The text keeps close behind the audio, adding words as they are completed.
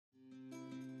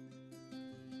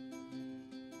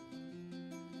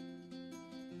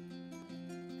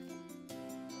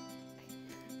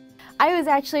I was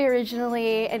actually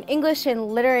originally an English and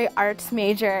literary arts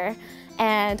major,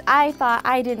 and I thought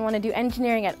I didn't want to do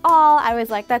engineering at all. I was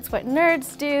like, that's what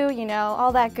nerds do, you know,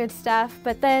 all that good stuff.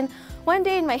 But then one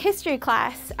day in my history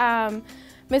class,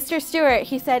 Mr. Stewart,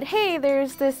 he said, hey,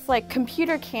 there's this like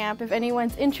computer camp if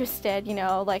anyone's interested, you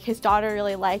know, like his daughter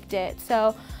really liked it.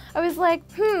 So I was like,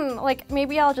 like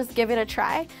maybe I'll just give it a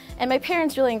try. And my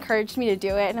parents really encouraged me to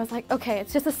do it. And I was like, okay,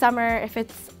 it's just a summer. If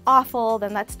it's awful,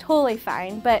 then that's totally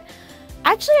fine. But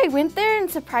actually I went there and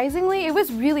surprisingly, it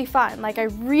was really fun. Like I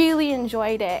really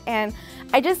enjoyed it. And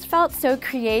I just felt so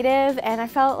creative and I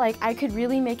felt like I could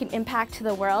really make an impact to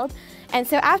the world. And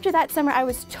so after that summer, I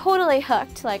was totally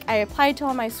hooked. Like I applied to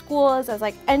all my schools. I was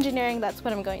like, engineering, that's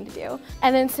what I'm going to do.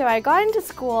 And then so I got into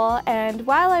school, and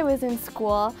while I was in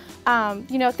school,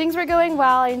 you know, things were going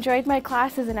well. I enjoyed my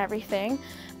classes and everything.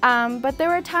 But there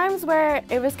were times where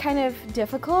it was kind of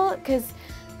difficult because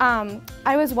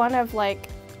I was one of like,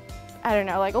 I don't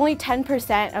know, like only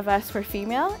 10% of us were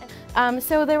female.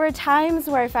 So there were times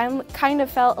where I kind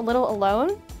of felt a little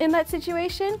alone in that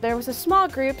situation. There was a small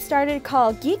group started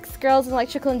called gEECS, Girls in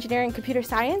Electrical Engineering and Computer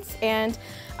Science, and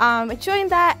I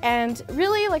joined that, and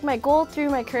really like my goal through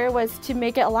my career was to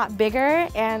make it a lot bigger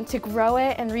and to grow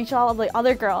it and reach all of the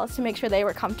other girls to make sure they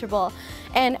were comfortable.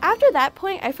 And after that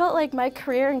point, I felt like my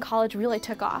career in college really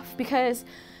took off because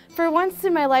for once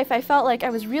in my life, I felt like I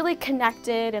was really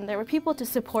connected and there were people to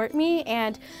support me,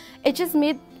 and it just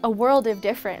made a world of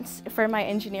difference for my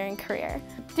engineering career.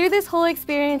 Through this whole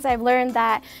experience, I've learned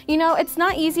that, you know, it's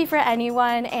not easy for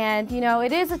anyone, and, you know,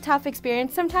 it is a tough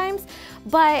experience sometimes,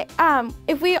 but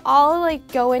if we all like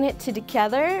go in it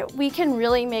together, we can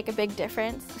really make a big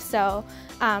difference. So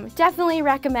definitely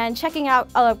recommend checking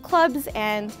out clubs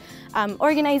and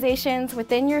organizations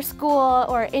within your school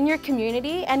or in your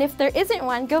community, and if there isn't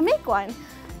one, go make one.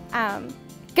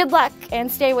 Good luck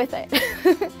and stay with it.